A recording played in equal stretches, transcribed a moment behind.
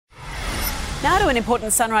Now to an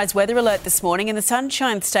important sunrise weather alert this morning, and the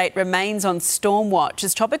Sunshine State remains on storm watch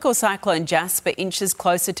as tropical cyclone Jasper inches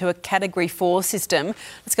closer to a Category 4 system.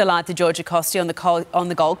 Let's go live to Georgia Costi on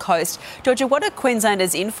the Gold Coast. Georgia, what are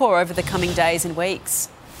Queenslanders in for over the coming days and weeks?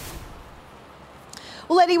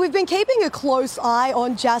 Well, Eddie, we've been keeping a close eye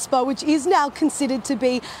on Jasper, which is now considered to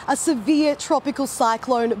be a severe tropical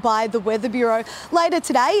cyclone by the Weather Bureau. Later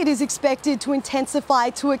today, it is expected to intensify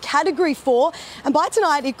to a Category 4, and by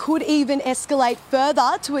tonight, it could even escalate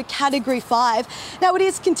further to a Category 5. Now, it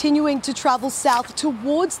is continuing to travel south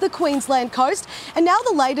towards the Queensland coast, and now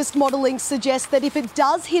the latest modelling suggests that if it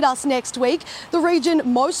does hit us next week, the region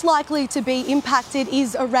most likely to be impacted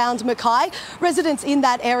is around Mackay. Residents in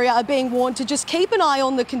that area are being warned to just keep an eye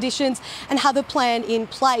on the conditions and have a plan in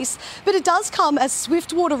place. But it does come as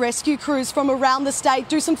swiftwater rescue crews from around the state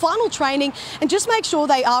do some final training and just make sure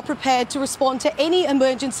they are prepared to respond to any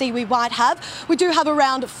emergency we might have. We do have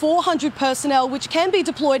around 400 personnel which can be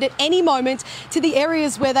deployed at any moment to the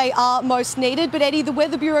areas where they are most needed. But Eddie, the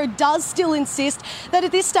Weather Bureau does still insist that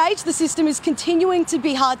at this stage the system is continuing to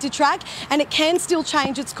be hard to track and it can still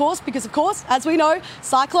change its course because, of course, as we know,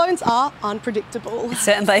 cyclones are unpredictable.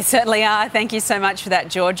 Certainly are. Thank you so much for that,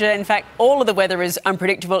 Georgia. In fact, all of the weather is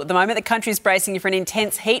unpredictable at the moment. The country is bracing for an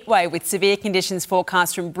intense heat wave with severe conditions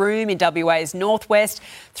forecast from Broome in WA's northwest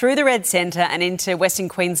through the Red Centre and into Western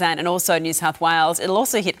Queensland and also New South Wales. It'll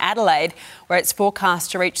also hit Adelaide, where it's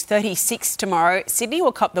forecast to reach 36 tomorrow. Sydney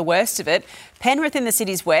will cop the worst of it. Penrith in the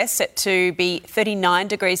city's west set to be 39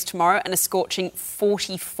 degrees tomorrow and a scorching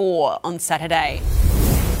 44 on Saturday.